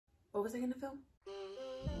What was I gonna film?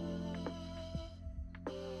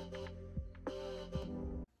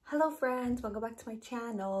 Hello friends, welcome back to my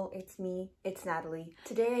channel. It's me, it's Natalie.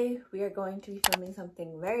 Today we are going to be filming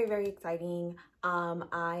something very exciting.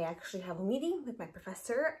 I actually have a meeting with my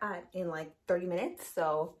professor in like 30 minutes,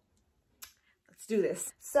 so let's do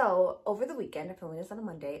this. So over the weekend, I'm filming this on a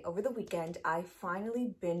Monday. Over the weekend, I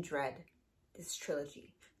finally binge read this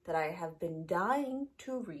trilogy that I have been dying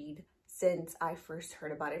to read since I first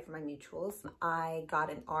heard about it from my mutuals. I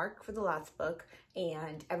got an ARC for the last book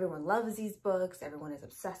and everyone loves these books. Everyone is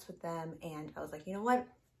obsessed with them. And I was like, you know what?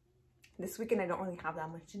 This weekend I don't really have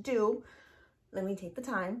that much to do. Let me take the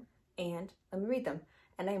time and let me read them.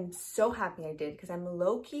 And I'm so happy I did because I'm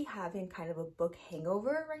low-key having kind of a book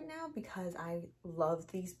hangover right now because I love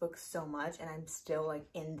these books so much and I'm still like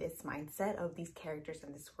in this mindset of these characters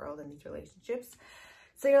in this world and these relationships.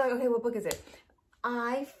 So you're like, okay, what book is it?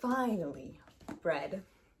 I finally read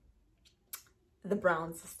the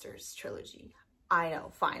Brown Sisters trilogy. I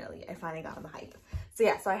know, finally. I finally got on the hype. So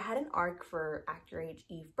yeah, so I had an ARC for Actor Age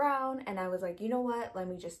Eve Brown and I was like, you know what? Let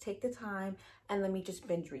me just take the time and let me just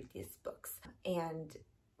binge read these books and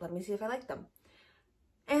let me see if I like them.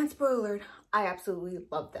 And spoiler alert, I absolutely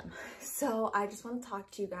love them. So I just want to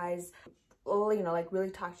talk to you guys, well, you know, like really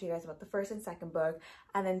talk to you guys about the first and second book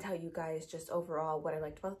and then tell you guys just overall what I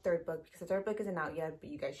liked about the third book because the third book isn't out yet, but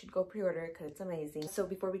you guys should go pre-order it because it's amazing. So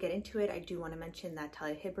before we get into it, I do want to mention that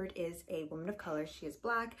Talia Hibbert is a woman of color. She is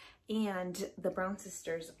Black and the Brown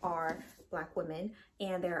sisters are Black women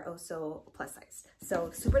and they're also plus size. So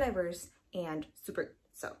super diverse and super.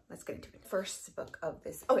 So let's get into it. First book of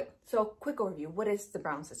this. Okay, so quick overview. What is the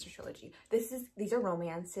Brown Sister trilogy? These are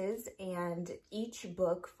romances and each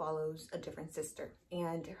book follows a different sister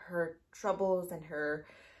and her troubles and her,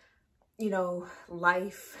 you know,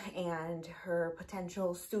 life and her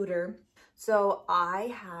potential suitor. So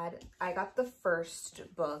I got the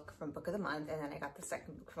first book from Book of the Month and then I got the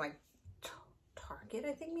second book from like Target,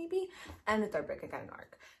 I think maybe, and the third book I got an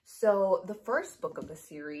ARC. So the first book of the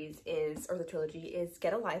series is, or the trilogy is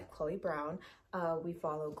Get a Life, Chloe Brown. We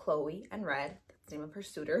follow Chloe and Red, that's the name of her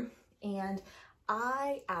suitor, and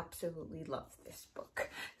I absolutely love this book.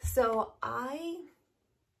 So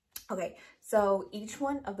so each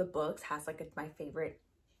one of the books has like my favorite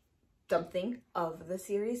something of the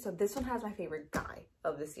series. So this one has my favorite guy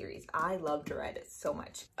of the series. I loved Red so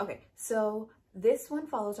much. Okay, so this one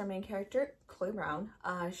follows our main character, Chloe Brown.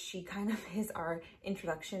 She kind of is our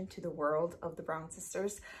introduction to the world of the Brown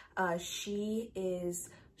sisters. She is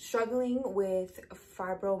struggling with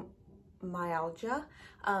fibromyalgia.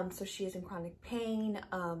 So she is in chronic pain.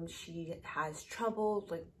 She has trouble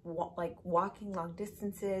like walking long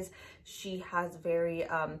distances. She has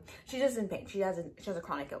she's just in pain. She has a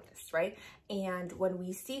chronic illness, right? And when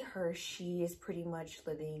we see her, she is pretty much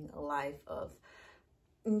living a life of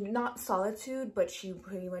not solitude, but she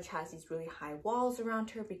pretty much has these really high walls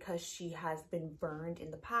around her because she has been burned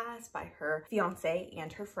in the past by her fiance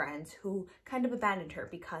and her friends who kind of abandoned her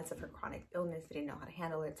because of her chronic illness. They didn't know how to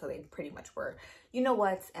handle it, so they pretty much were you know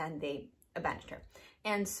what, and they abandoned her.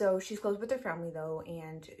 And so she's close with her family though,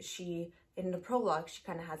 and she, in the prologue, she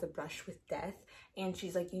kind of has a brush with death and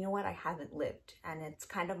she's like, you know what, I haven't lived and it's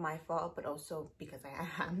kind of my fault, but also because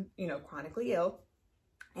I am, you know, chronically ill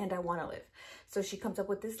and I want to live. So she comes up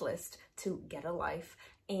with this list to get a life,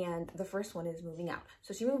 and the first one is moving out.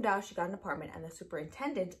 So she moved out, she got an apartment, and the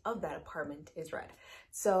superintendent of that apartment is Red.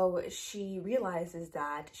 So she realizes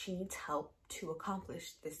that she needs help to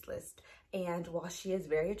accomplish this list, and while she is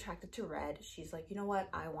very attracted to Red, she's like, you know what,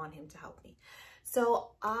 I want him to help me.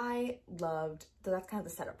 So that's kind of the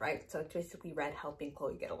setup, right? So it's basically Red helping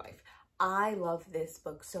Chloe get a life. I love this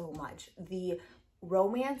book so much. The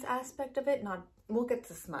romance aspect of it, we'll get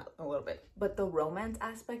to smut a little bit, but the romance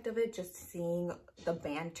aspect of it, just seeing the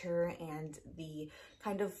banter and the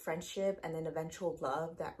kind of friendship and then eventual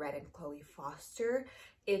love that Red and Chloe foster,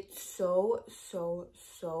 it's so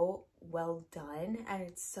well done. And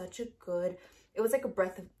it's such a good, it was like a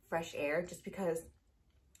breath of fresh air just because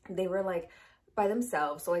they were like by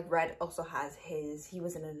themselves. So like Red also has he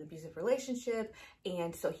was in an abusive relationship,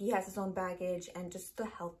 and so he has his own baggage, and just the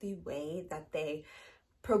healthy way that they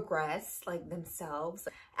progress like themselves,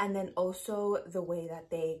 and then also the way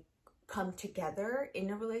that they come together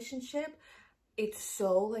in a relationship, it's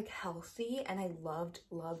so like healthy. And I loved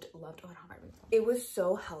it was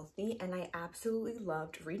so healthy and I absolutely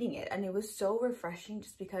loved reading it, and it was so refreshing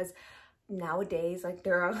just because nowadays like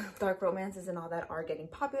there are dark romances and all that are getting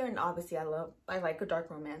popular, and obviously I like a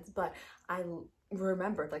dark romance, but I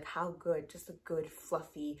remembered like how good just a good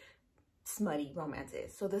fluffy smutty romance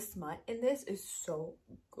is. So the smut in this is so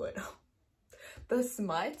good. The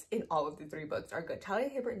smut in all of the 3 books are good. Talia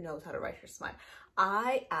Hibbert knows how to write her smut.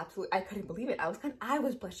 I couldn't believe it. I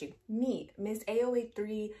was blushing. Me, Miss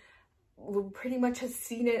AO83, pretty much has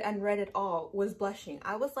seen it and read it all, was blushing.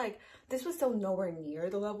 I was like, this was still nowhere near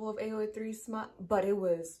the level of AO83 smut, but it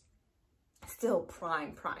was still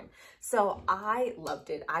prime. So I loved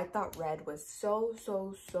it. I thought Red was so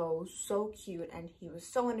cute, and he was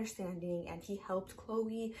so understanding, and he helped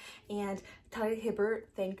Chloe. And Talia Hibbert,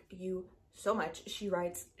 thank you so much. She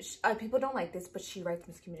writes, people don't like this, but she writes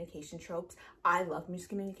miscommunication tropes. I love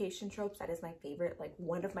miscommunication tropes. That is my favorite, like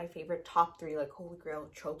one of my favorite top 3 like holy grail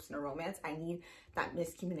tropes in a romance. I need that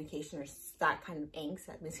miscommunication, or that kind of angst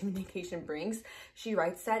that miscommunication brings. She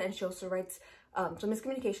writes that, and she also writes so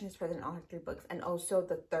miscommunication is present in all her 3 books, and also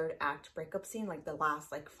the 3rd act breakup scene, like the last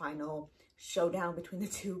like final showdown between the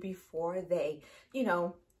 2 before they, you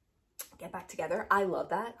know, get back together. I love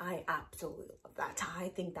that. I absolutely love that. I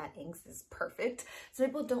think that angst is perfect. Some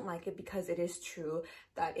people don't like it because it is true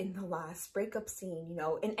that in the last breakup scene, you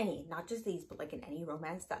know, in any, not just these, but like in any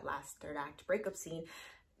romance, that last 3rd act breakup scene,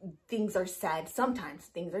 things are said, sometimes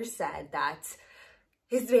things are said that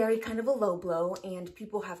is very kind of a low blow, and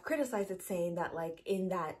people have criticized it, saying that like in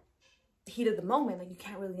that heat of the moment, like you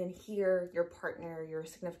can't really then hear your partner, your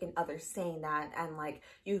significant other saying that, and like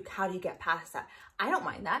how do you get past that? I don't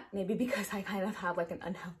mind that, maybe because I kind of have like an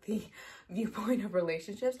unhealthy viewpoint of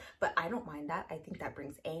relationships, but I don't mind that. I think that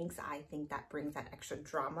brings angst. I think that brings that extra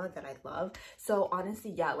drama that I love. So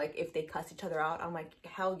honestly, yeah, like if they cuss each other out, I'm like,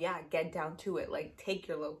 hell yeah, get down to it, like take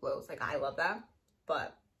your low blows. Like I love that.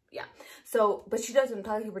 But yeah, so but she doesn't,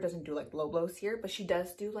 Talia Hibbert doesn't do like low blows here, but she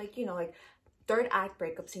does do like, you know, like 3rd act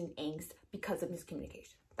breakup scene angst because of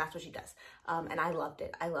miscommunication. That's what she does. And I loved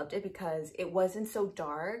it. I loved it because it wasn't so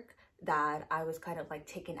dark that I was kind of like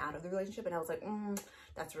taken out of the relationship, and I was like,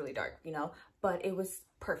 that's really dark, you know, but it was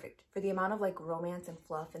perfect for the amount of like romance and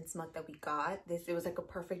fluff and smut that we got. It was like a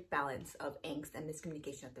perfect balance of angst and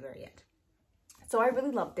miscommunication at the very end. So I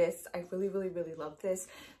really love this. I really love this.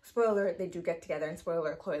 Spoiler alert, they do get together, and spoiler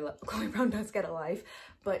alert, Chloe Brown does get a life,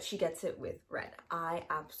 but she gets it with Red. I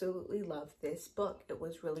absolutely love this book. It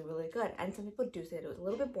was really good. And some people do say it was a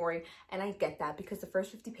little bit boring, and I get that because the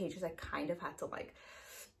first 50 pages I kind of had to like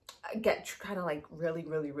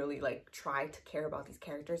really like try to care about these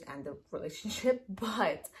characters and the relationship,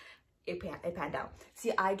 but it panned out.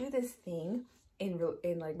 See, I do this thing in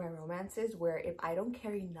like my romances where if I don't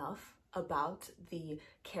care enough about the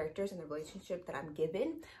characters and the relationship that I'm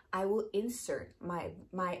given, I will insert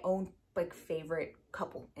my own like favorite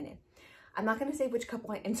couple in it. I'm not gonna say which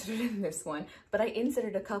couple I inserted in this one, but I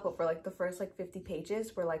inserted a couple for like the first like 50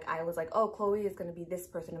 pages where like I was like, oh, Chloe is gonna be this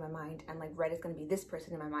person in my mind, and like Red is gonna be this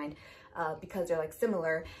person in my mind, because they're like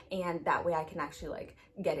similar, and that way I can actually like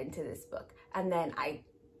get into this book. And then I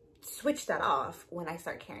switch that off when I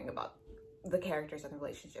start caring about the characters and the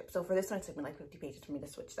relationship. So for this one, it took me like 50 pages for me to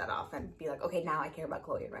switch that off and be like, okay, now I care about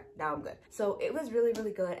Chloe and Red. Now I'm good. So it was really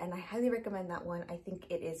good, and I highly recommend that one. I think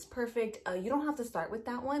it is perfect. You don't have to start with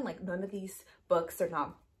that one. Like none of these books are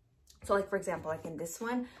not. So like for example, like in this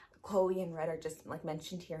one, Chloe and Red are just like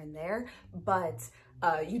mentioned here and there, but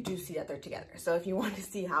you do see that they're together. So if you want to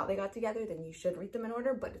see how they got together, then you should read them in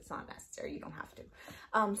order, but it's not necessary. You don't have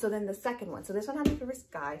to. So then the second one. So this one had my favorite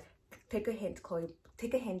guy. Take a hint, Chloe.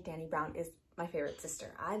 Take a hint, Dani Brown is my favorite sister.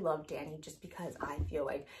 I love Dani just because I feel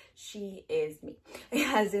like she is me.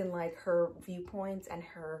 As in like her viewpoints and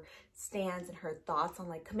her stands and her thoughts on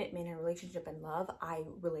like commitment and relationship and love. I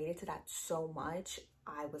related to that so much.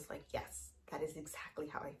 I was like, yes, that is exactly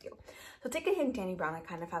how I feel. So Take a Hint, Dani Brown, I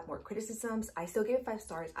kind of have more criticisms. I still gave it 5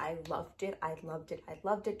 stars. I loved it. I loved it. I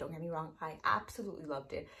loved it. Don't get me wrong. I absolutely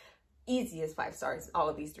loved it. Easy as 5 stars, all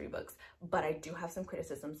of these 3 books, but I do have some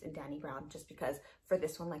criticisms in Dani Brown just because for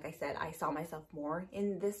this one, like I said, I saw myself more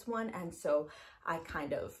in this one, and so I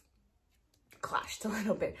kind of clashed a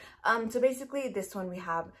little bit. So basically this one we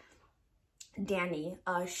have Dani.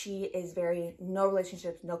 She is very no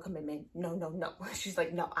relationships, no commitment, no. She's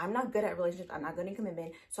like, no, I'm not good at relationships, I'm not good in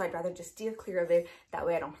commitment, so I'd rather just steer clear of it. That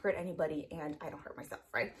way I don't hurt anybody and I don't hurt myself,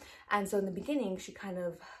 right? And so in the beginning, she kind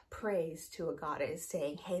of prays to a goddess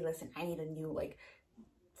saying, hey, listen, I need a new like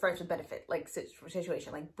friends with benefit like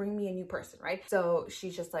situation, like bring me a new person, right? So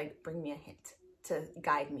she's just like, bring me a hint to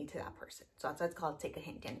guide me to that person. So that's why it's called Take a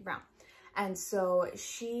Hint, Dani Brown. And so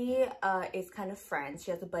she is kind of friends.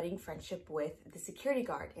 She has a budding friendship with the security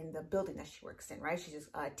guard in the building that she works in, right? She's just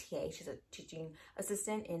a TA. She's a teaching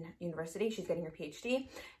assistant in university. She's getting her PhD.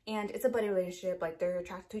 And it's a buddy relationship. Like, they're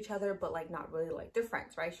attracted to each other, but like not really, like they're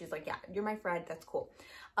friends, right? She's like, yeah, you're my friend. That's cool.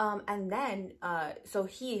 And then, so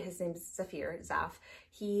his name's Zaf.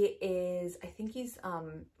 He is, I think he's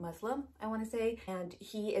Muslim, I want to say. And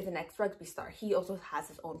he is an ex-rugby star. He also has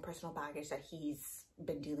his own personal baggage that he's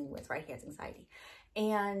been dealing with, right? He has anxiety.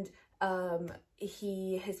 And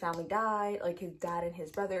his family died. Like, his dad and his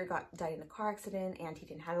brother died in a car accident, and he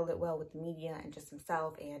didn't handle it well with the media and just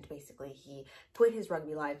himself. And basically he quit his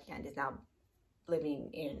rugby life and is now living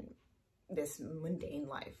in this mundane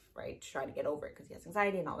life, right? Trying to get over it because he has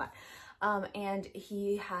anxiety and all that. And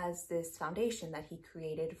he has this foundation that he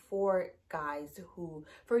created for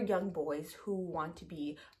for young boys who want to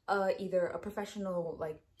be either a professional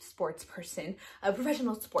sports person, a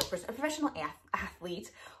professional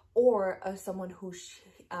athlete, or someone who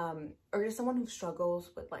or just someone who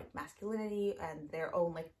struggles with like masculinity and their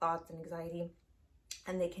own like thoughts and anxiety,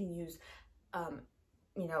 and they can use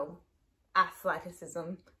you know,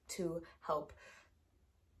 athleticism to help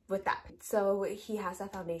with that. So he has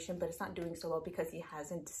that foundation, but it's not doing so well because he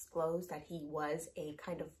hasn't disclosed that he was a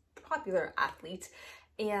kind of popular athlete,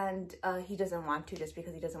 and he doesn't want to, just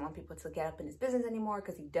because he doesn't want people to get up in his business anymore,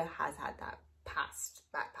 because he has had that past,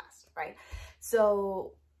 right?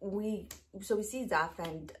 So we see Zaf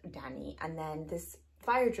and Danny, and then this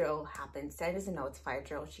fire drill happens. Danny doesn't know it's a fire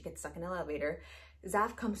drill. She gets stuck in an elevator.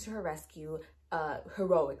 Zaf comes to her rescue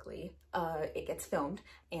heroically. It gets filmed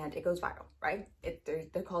and it goes viral, right?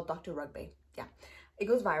 They're called Dr. Rugby. Yeah, it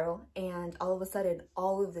goes viral, and all of a sudden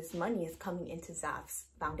all of this money is coming into Zaf's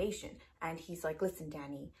foundation, and he's like, listen,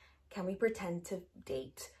 Danny, can we pretend to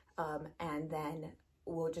date, and then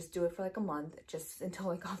we'll just do it for like a month, just until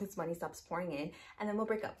like all this money stops pouring in, and then we'll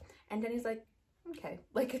break up. And Danny's like, okay,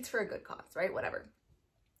 like, it's for a good cause, right? Whatever.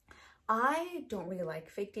 I don't really like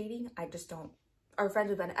fake dating. I just don't. Or friends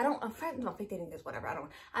with benefit. Fake dating is whatever.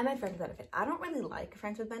 I meant friends with benefit. I don't really like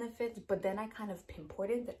friends with benefits, but then I kind of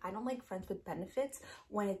pinpointed that I don't like friends with benefits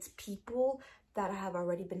when it's people that have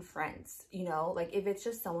already been friends, you know? Like, if it's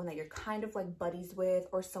just someone that you're kind of like buddies with,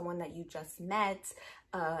 or someone that you just met,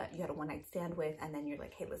 you had a one-night stand with, and then you're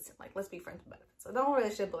like, hey, listen, like, let's be friends with benefits. So not a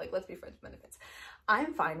relationship, but like, let's be friends with benefits.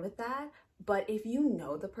 I'm fine with that. But if you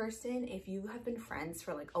know the person, if you have been friends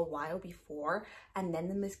for like a while before, and then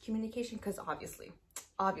the miscommunication, because obviously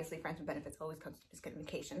friends with benefits always comes to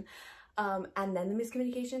miscommunication, and then the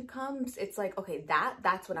miscommunication comes, it's like, okay,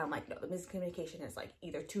 that's when I'm like, no, the miscommunication is like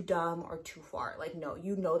either too dumb or too far. Like, no,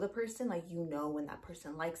 you know the person, like, you know when that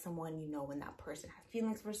person likes someone, you know when that person has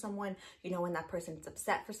feelings for someone, you know when that person's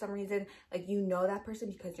upset for some reason, like, you know that person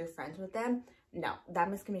because you're friends with them. No, that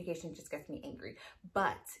miscommunication just gets me angry.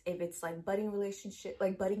 But if it's like budding relationship,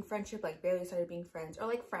 like budding friendship, like barely started being friends, or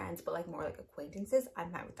like friends, but like more like acquaintances,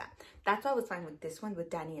 I'm fine with that. That's why I was fine with this one with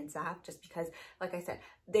Danny and Zaf, just because, like I said,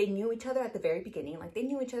 they knew each other at the very beginning. Like, they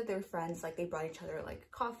knew each other, they were friends, like they brought each other like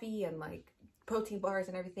coffee and like protein bars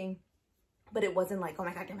and everything. But it wasn't like, oh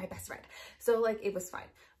my God, you're my best friend. So like, it was fine,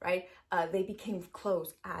 right? They became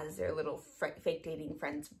close as their little fake dating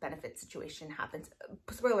friends benefit situation happens.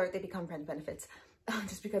 Spoiler alert, they become friends benefits,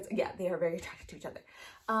 just because, yeah, they are very attracted to each other.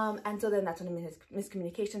 And so then that's when the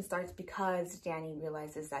miscommunication starts, because Danny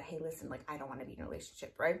realizes that, hey, listen, like, I don't want to be in a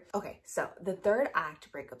relationship, right? Okay, so the third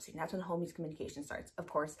act breakup scene, that's when the whole miscommunication starts. Of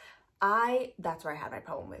course, that's where I had my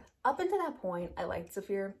problem with. Up until that point, I liked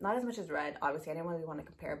Zafir, not as much as Red. Obviously, I didn't really want to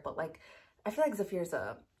compare, but like, I feel like Zafir's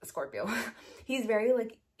a Scorpio. He's very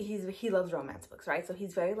like, he loves romance books, right? So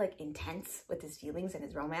he's very like intense with his feelings and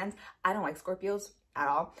his romance. I don't like Scorpios at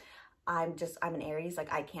all. I'm an Aries.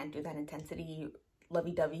 Like, I can't do that intensity,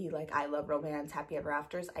 lovey-dovey, like, I love romance, happy ever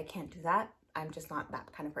afters. I can't do that. I'm just not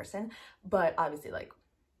that kind of person. But obviously, like,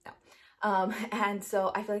 no. And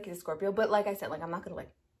so I feel like he's a Scorpio. But like I said, like, I'm not gonna like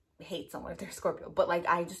hate someone if they're Scorpio, but like,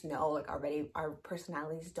 I just know like already our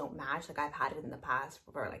personalities don't match. Like, I've had it in the past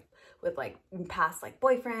where like with like past like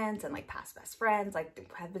boyfriends and like past best friends like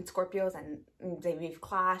have been Scorpios, and we've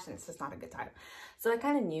clashed, and it's just not a good time. So I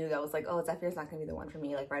kind of knew that was like, oh, Zephyr's not gonna be the one for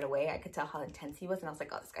me. Like, right away I could tell how intense he was, and I was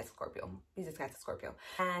like, oh, this guy's a Scorpio. This guy's a Scorpio.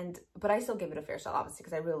 But I still gave it a fair shot, obviously,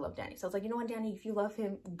 because I really love Danny. So I was like, you know what, Danny, if you love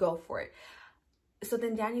him, go for it. So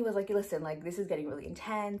then Danny was like, listen, like, this is getting really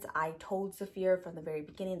intense. I told Zafir from the very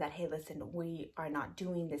beginning that, hey, listen, we are not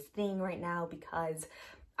doing this thing right now because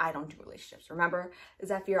I don't do relationships. Remember,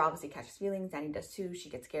 Zafir obviously catches feelings. Danny does too.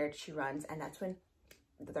 She gets scared. She runs. And that's when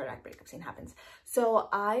the third act breakup scene happens. So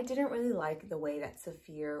I didn't really like the way that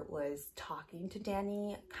Saphir was talking to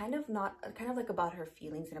Danny, kind of like about her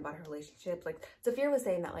feelings and about her relationship. Like Saphir was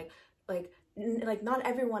saying that like not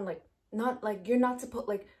everyone, like not like you're not supposed,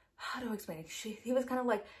 like, how do I explain it? He was kind of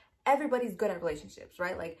like, everybody's good at relationships,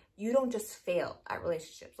 right? Like you don't just fail at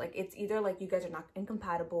relationships. Like it's either like you guys are not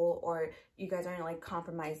incompatible or you guys aren't like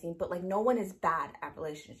compromising, but like no one is bad at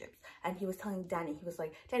relationships. And he was telling Danny, he was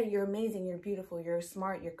like, Danny, you're amazing, you're beautiful, you're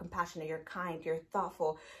smart, you're compassionate, you're kind, you're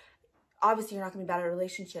thoughtful. Obviously you're not gonna be bad at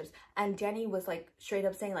relationships. And Danny was like straight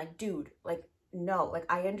up saying like, dude, like, no, like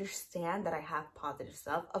I understand that I have positive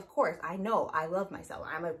stuff. Of course, I know I love myself.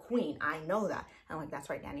 I'm a queen. I know that. And I'm like, that's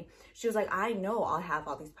right, Danny. She was like, I know I have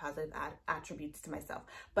all these positive attributes to myself,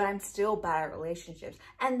 but I'm still bad at relationships.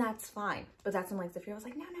 And that's fine. But that's when like Saphir was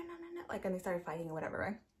like, no. Like, and they started fighting or whatever,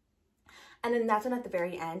 right? And then that's when at the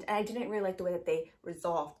very end, and I didn't really like the way that they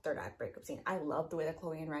resolved the third act breakup scene. I love the way that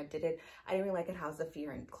Chloe and Red did it. I didn't really like it how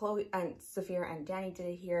Saphir and Danny did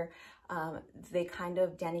it here. Danny kind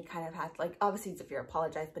of had, like, obviously Saphir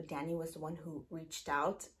apologized, but Danny was the one who reached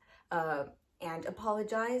out and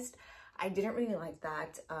apologized. I didn't really like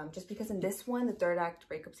that, just because in this one, the third act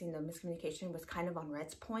breakup scene, the miscommunication was kind of on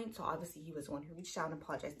Red's point. So obviously he was the one who reached out and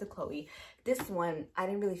apologized to Chloe. This one, I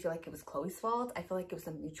didn't really feel like it was Chloe's fault. I feel like it was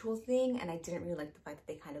a mutual thing. And I didn't really like the fact that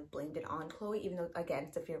they kind of blamed it on Chloe, even though,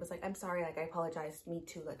 again, Saphir was like, I'm sorry, like I apologized, me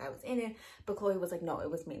too, like I was in it. But Chloe was like, no,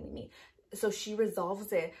 it was mainly me. So she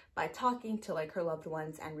resolves it by talking to like her loved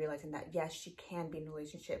ones and realizing that yes, she can be in a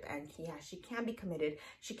relationship and she can be committed,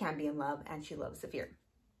 she can be in love, and she loves Saphir.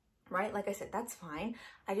 Right? Like I said, that's fine.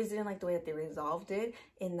 I just didn't like the way that they resolved it,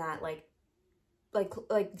 in that like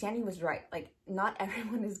Danny was right. Like not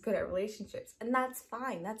everyone is good at relationships, and that's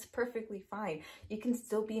fine. That's perfectly fine. You can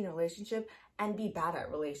still be in a relationship and be bad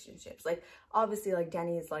at relationships. Like obviously like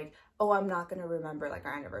Danny is like, oh, I'm not going to remember like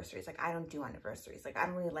our anniversaries. Like I don't do anniversaries. Like I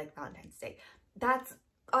don't really like Valentine's Day. That's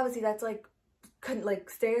obviously, that's like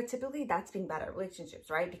stereotypically that's being bad at relationships,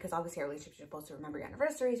 right? Because obviously our relationships, you're supposed to remember your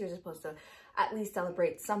anniversaries, you're supposed to at least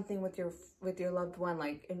celebrate something with your loved one,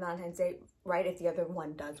 like in Valentine's Day, right? If the other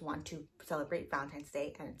one does want to celebrate Valentine's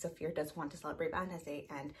Day and Saphir does want to celebrate Valentine's Day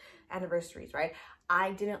and anniversaries, right?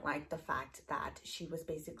 I didn't like the fact that she was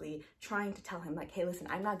basically trying to tell him like, hey, listen,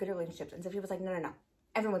 I'm not good at relationships. And Saphir was like, no,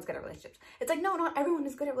 everyone's good at relationships. It's like, no, not everyone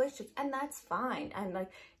is good at relationships, and that's fine. And like,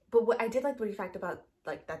 but what I did like the fact about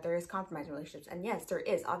like that there is compromise in relationships, and yes, there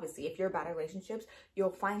is. Obviously, if you're bad at relationships, you'll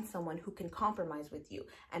find someone who can compromise with you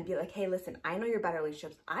and be like, hey, listen, I know you're bad at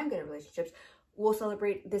relationships, I'm good at relationships, we'll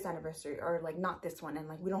celebrate this anniversary, or like not this one, and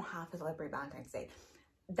like we don't have to celebrate Valentine's Day.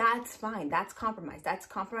 That's fine. That's compromise. That's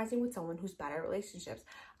compromising with someone who's bad at relationships.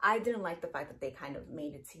 I didn't like the fact that they kind of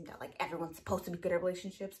made it seem that like everyone's supposed to be good at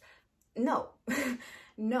relationships. No,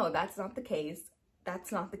 no, that's not the case.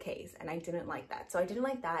 That's not the case, and I didn't like that. So I didn't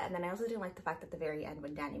like that, and then I also didn't like the fact at the very end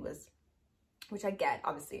when Danny was, which I get,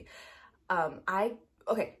 obviously.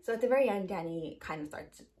 Okay, so at the very end, Danny kind of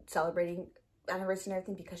starts celebrating anniversary and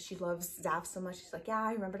everything because she loves Zaf so much. She's like, yeah,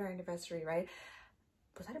 I remembered our anniversary, right?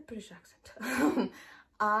 Was that a British accent?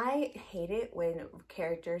 I hate it when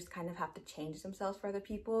characters kind of have to change themselves for other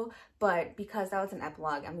people, but because that was an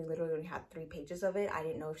epilogue and we literally only had 3 pages of it, I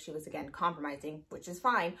didn't know if she was, again, compromising, which is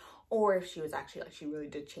fine, or if she was actually like, she really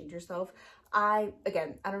did change herself.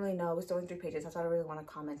 Again, I don't really know. It was still in 3 pages. That's why I don't really want to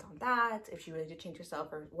comment on that, if she really did change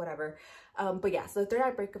herself or whatever. But yeah, so the third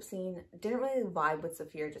act breakup scene didn't really vibe with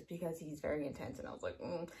Saphir just because he's very intense, and I was like,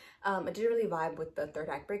 I didn't really vibe with the third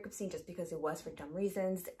act breakup scene just because it was for dumb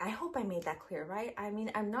reasons. I hope I made that clear, right? I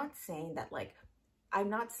mean, I'm not saying that like,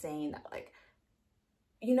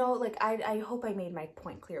 you know, like I hope I made my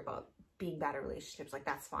point clear about being bad at relationships. Like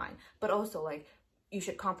that's fine, but also like you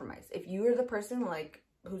should compromise. If you are the person like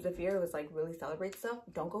who's a fear was like really celebrates stuff,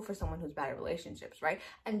 don't go for someone who's bad at relationships, right?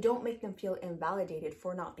 And don't make them feel invalidated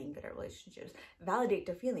for not being good at relationships. Validate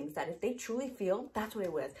their feelings, that if they truly feel, that's what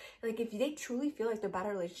it was. Like if they truly feel like they're bad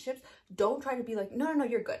at relationships, don't try to be like, no,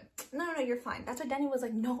 you're good. No, you're fine. That's why Danny was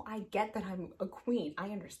like, no, I get that I'm a queen. I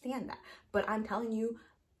understand that. But I'm telling you,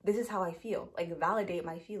 this is how I feel. Like validate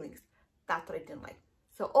my feelings. That's what I didn't like.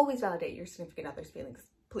 So always validate your significant other's feelings,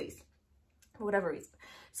 please. For whatever reason.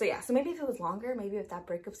 So yeah, so maybe if it was longer, maybe if that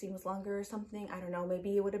breakup scene was longer or something, I don't know,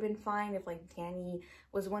 maybe it would have been fine if like Danny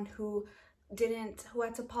was one who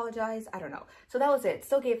had to apologize. I don't know. So that was it.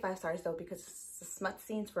 Still gave 5 stars though, because the smut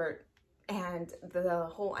scenes were, and the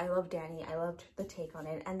whole, I love Danny, I loved the take on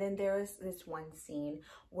it. And then there was this one scene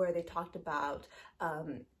where they talked about,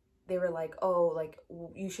 they were like, oh, like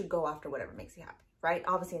you should go after whatever makes you happy, right?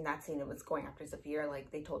 Obviously in that scene it was going after Saphir.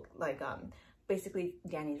 Like they told, like basically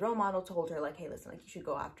Danny's role model told her like, hey, listen, like you should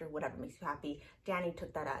go after whatever makes you happy. Danny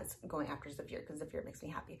took that as going after Zafir because Zafir makes me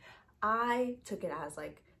happy. I took it as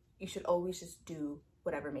like, you should always just do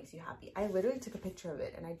whatever makes you happy. I literally took a picture of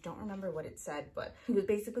it and I don't remember what it said, but it was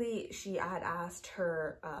basically, she had asked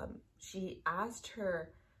her,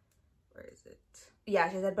 where is it? Yeah,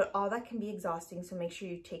 she said, but all that can be exhausting, so make sure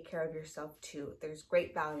you take care of yourself too. There's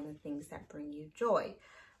great value in the things that bring you joy.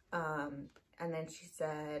 And then she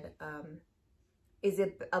said, is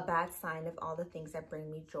it a bad sign if all the things that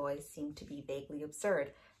bring me joy seem to be vaguely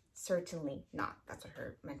absurd? Certainly not. That's what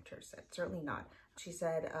her mentor said. Certainly not. She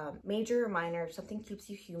said, major or minor, if something keeps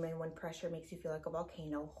you human when pressure makes you feel like a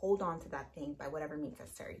volcano, hold on to that thing by whatever means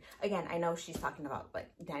necessary. Again, I know she's talking about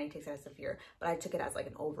like Danny takes it as severe, but I took it as like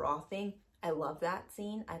an overall thing. I love that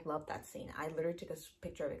scene. I love that scene. I literally took a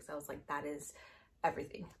picture of it because I was like, that is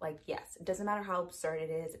everything. Like, yes, it doesn't matter how absurd it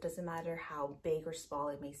is. It doesn't matter how big or small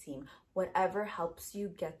it may seem. Whatever helps you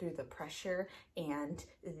get through the pressure and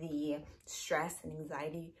the stress and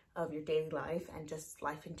anxiety of your daily life and just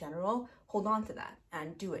life in general, hold on to that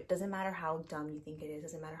and do it. Doesn't matter how dumb you think it is.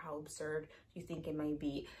 Doesn't matter how absurd you think it may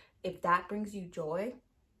be. If that brings you joy,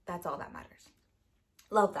 that's all that matters.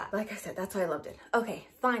 Love that. Like I said, that's why I loved it. Okay,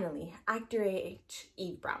 finally, Actor H,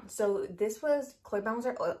 Eve Brown. So this was, Chloe Brown was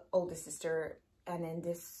our oldest sister, and then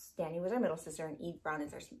this Danny was our middle sister, and Eve Brown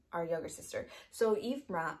is our younger sister. So Evie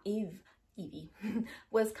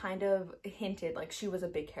was kind of hinted like she was a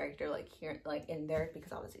big character like here, like in there,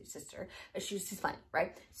 because obviously sister. She's funny,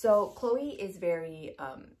 right? So Chloe is very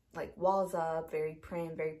like walls up, very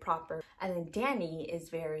prim, very proper, and then Danny is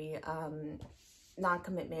very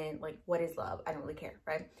non-commitment, like what is love? I don't really care,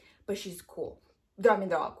 right? But she's cool. I mean,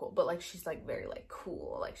 they're all cool, but like she's like very like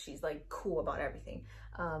cool, like she's like cool about everything.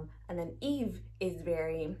 And then Eve is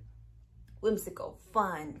very whimsical,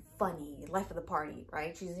 fun, funny, life of the party,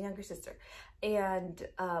 right? She's a younger sister, and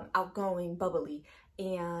outgoing, bubbly,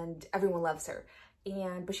 and everyone loves her.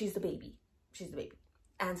 But she's the baby. She's the baby.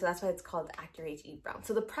 And so that's why it's called Actor H, Eve Brown.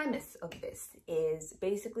 So the premise of this is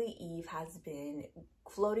basically Eve has been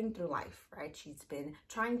floating through life, right? She's been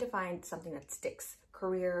trying to find something that sticks.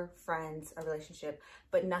 Career, friends, a relationship,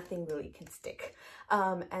 but nothing really can stick.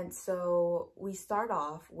 And so we start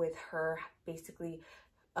off with her basically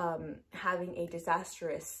having a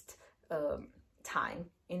disastrous time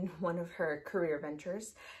in one of her career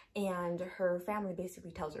ventures, and her family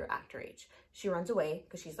basically tells her Actor H. She runs away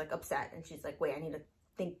because she's like upset, and she's like, wait, I need to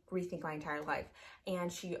rethink my entire life.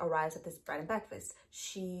 And she arrives at this bread and breakfast.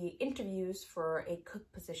 She interviews for a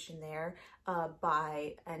cook position there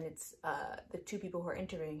and it's the two people who are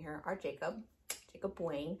interviewing her are Jacob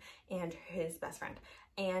Wayne, and his best friend.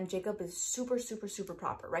 And Jacob is super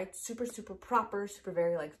proper, right? Super proper, super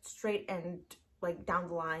very like straight and like down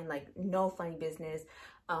the line, like no funny business,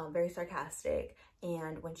 very sarcastic.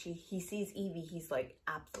 And when he sees Evie, he's like,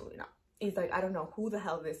 absolutely not. He's like, I don't know who the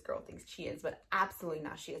hell this girl thinks she is, but absolutely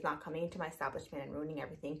not. She is not coming into my establishment and ruining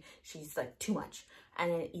everything. She's like too much.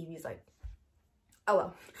 And then Evie's like, oh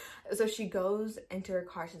well. So she goes into her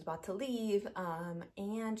car, she's about to leave,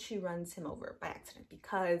 and she runs him over by accident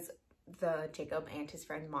because Jacob and his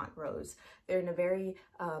friend Montrose, they're in a very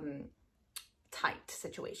tight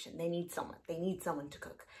situation. They need someone to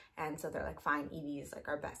cook. And so they're like, fine, Evie is like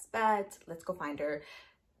our best bet. Let's go find her.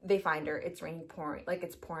 They find her, it's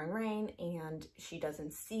pouring rain, and she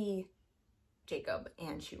doesn't see Jacob,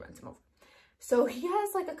 and she runs him over. So he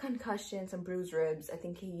has like a concussion, some bruised ribs. I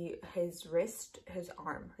think his wrist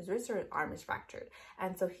or arm is fractured,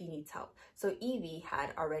 and so he needs help. So Evie had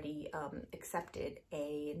already accepted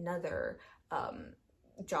another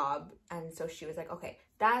job, and so she was like, okay,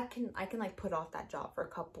 I can like put off that job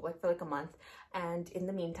for a month, and in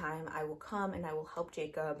the meantime I will come and I will help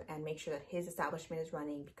Jacob and make sure that his establishment is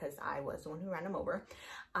running, because I was the one who ran him over.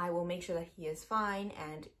 I will make sure that he is fine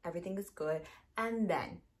and everything is good, and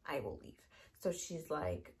then I will leave. So she's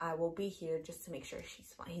like, I will be here just to make sure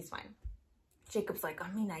he's fine. Jacob's like,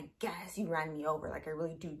 I mean, I guess you ran me over, like I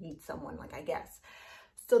really do need someone, like I guess.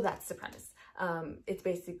 So that's the premise. It's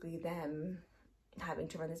basically them having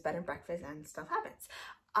to run this bed and breakfast, and stuff happens.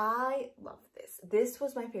 I love this. This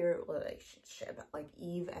was my favorite relationship, like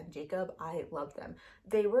Eve and Jacob. I love them.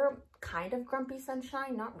 They were kind of grumpy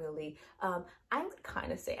sunshine, not really. I would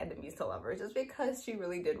kind of say enemies to lovers, just because she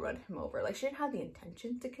really did run him over. Like she didn't have the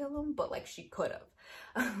intention to kill him, but like she could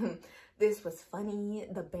have. This was funny.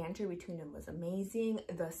 The banter between them was amazing.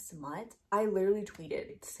 The smut, I literally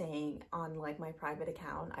tweeted saying on like my private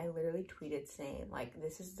account, I literally tweeted saying like,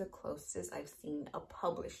 this is the closest I've seen a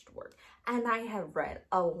published work. And I have read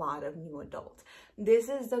a lot of new adult. This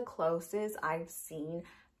is the closest I've seen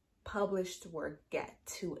published work get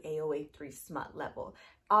to AO83 smut level.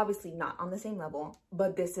 Obviously not on the same level,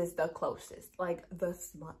 but this is the closest. Like, the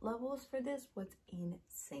smut levels for this was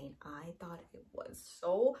insane. I thought it was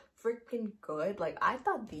so freaking good. Like, I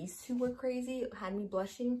thought these two were crazy, had me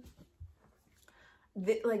blushing.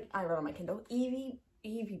 Like, I wrote on my Kindle, Evie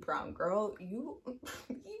Brown girl, you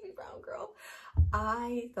Evie Brown girl.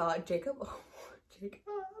 I thought Jacob, oh, Jacob.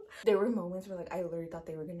 There were moments where, like, I literally thought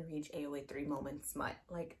they were gonna reach AO83 moment smut.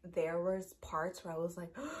 Like, there was parts where I was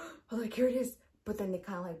like, oh, like, here it is. But then they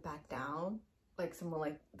kind of like backed down, like some more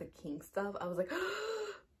like the king stuff. I was like,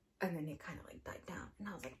 and then it kind of like died down. And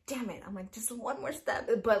I was like, damn it. I'm like, just one more step.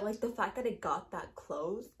 But like the fact that it got that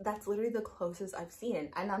close, that's literally the closest I've seen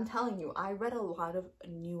it. And I'm telling you, I read a lot of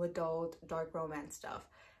new adult dark romance stuff.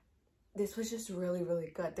 This was just really,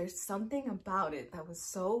 really good. There's something about it that was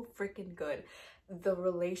so freaking good. The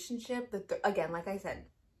relationship, again, like I said,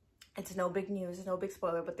 it's no big news, it's no big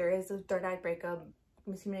spoiler, but there is a third act breakup,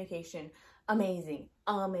 miscommunication. Amazing,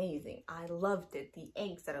 amazing. I loved it. The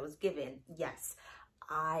angst that I was given, yes,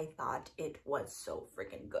 I thought it was so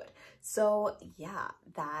freaking good. So yeah,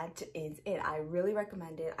 that is it. I really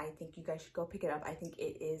recommend it. I think you guys should go pick it up. I think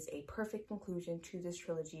it is a perfect conclusion to this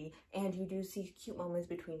trilogy, and you do see cute moments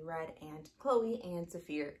between Red and Chloe and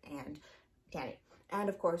Zafir and Danny. And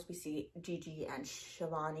of course, we see Gigi and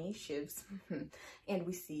Shivani, Shivs, and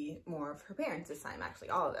we see more of her parents this time, actually,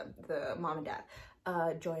 all of them, the mom and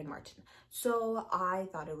dad, Joy and Martin. So I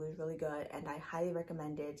thought it was really good, and I highly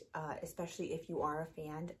recommend it, especially if you are a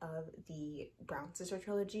fan of the Brown Sister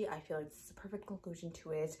trilogy. I feel like this is a perfect conclusion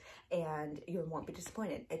to it, and you won't be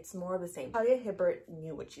disappointed. It's more of the same. Talia Hibbert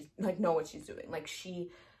know what she's doing. Like,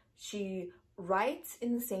 she writes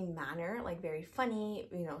in the same manner, like very funny,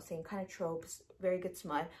 you know, same kind of tropes, very good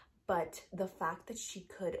smut, but the fact that she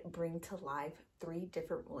could bring to life 3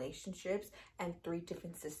 different relationships and 3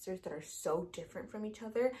 different sisters that are so different from each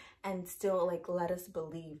other and still like let us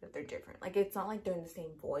believe that they're different. Like, it's not like they're in the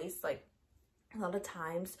same voice. Like, a lot of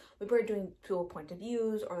times we were doing dual point of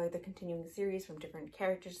views, or like the continuing series from different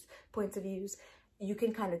characters' points of views, you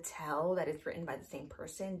can kind of tell that it's written by the same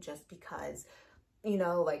person just because, you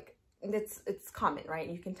know, like, it's common, right?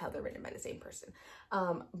 You can tell they're written by the same person.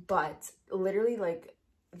 But literally, like,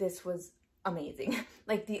 this was amazing.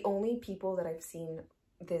 Like, the only people that I've seen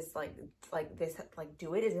this like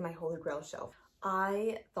do it is in my Holy Grail shelf.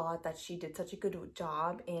 I thought that she did such a good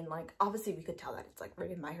job, and like, obviously we could tell that it's like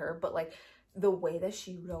written by her, but like the way that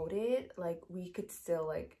she wrote it, like, we could still,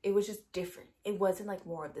 like, it was just different. It wasn't like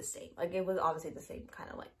more of the same. Like, it was obviously the same kind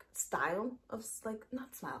of like style of, like,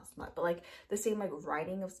 not style of smut, but like the same like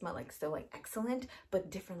writing of smut, like still like excellent,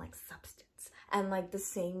 but different like substance, and like the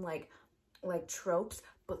same like tropes,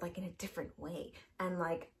 but like in a different way. And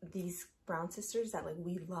like these Brown sisters that like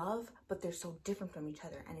we love, but they're so different from each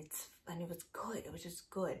other, and it was good. It was just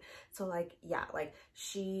good. So like, yeah, like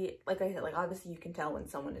she, like I said, like obviously you can tell when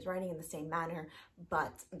someone is writing in the same manner,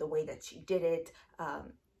 but the way that she did it,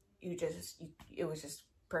 it was just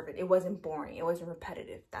perfect. It wasn't boring. It wasn't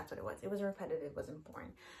repetitive. That's what it was. It wasn't repetitive. It wasn't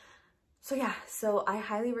boring. So yeah, so I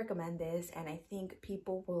highly recommend this, and I think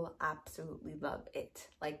people will absolutely love it.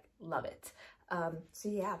 Like, love it. So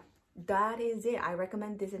yeah, that is it. I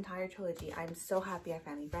recommend this entire trilogy. I'm so happy I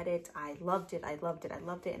finally read it. I loved it. I loved it. I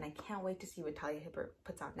loved it. And I can't wait to see what Talia Hibbert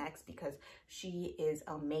puts out next, because she is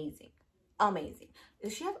amazing. Amazing.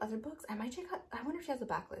 Does she have other books? I might check out. I wonder if she has a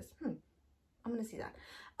backlist. I'm gonna see that.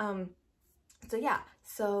 So yeah,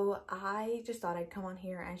 so I just thought I'd come on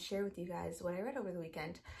here and share with you guys what I read over the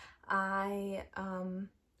weekend. I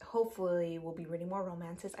hopefully will be reading more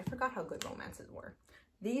romances. I forgot how good romances were.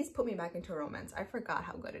 These put me back into romance. I forgot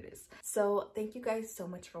how good it is. So thank you guys so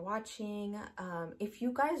much for watching. If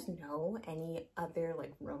you guys know any other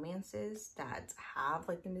like romances that have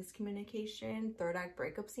like the miscommunication, third act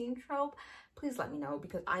breakup scene trope, please let me know,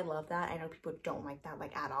 because I love that. I know people don't like that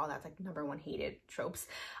like at all. That's like #1 hated tropes.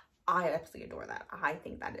 I absolutely adore that. I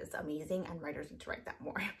think that is amazing, and writers need to write that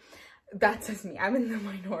more. That's just me. I'm in the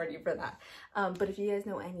minority for that. But if you guys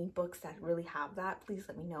know any books that really have that, please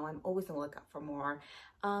let me know. I'm always on the lookout for more.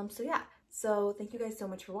 So yeah, so thank you guys so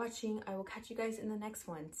much for watching. I will catch you guys in the next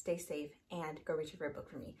one. Stay safe and go read your favorite book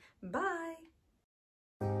for me. Bye.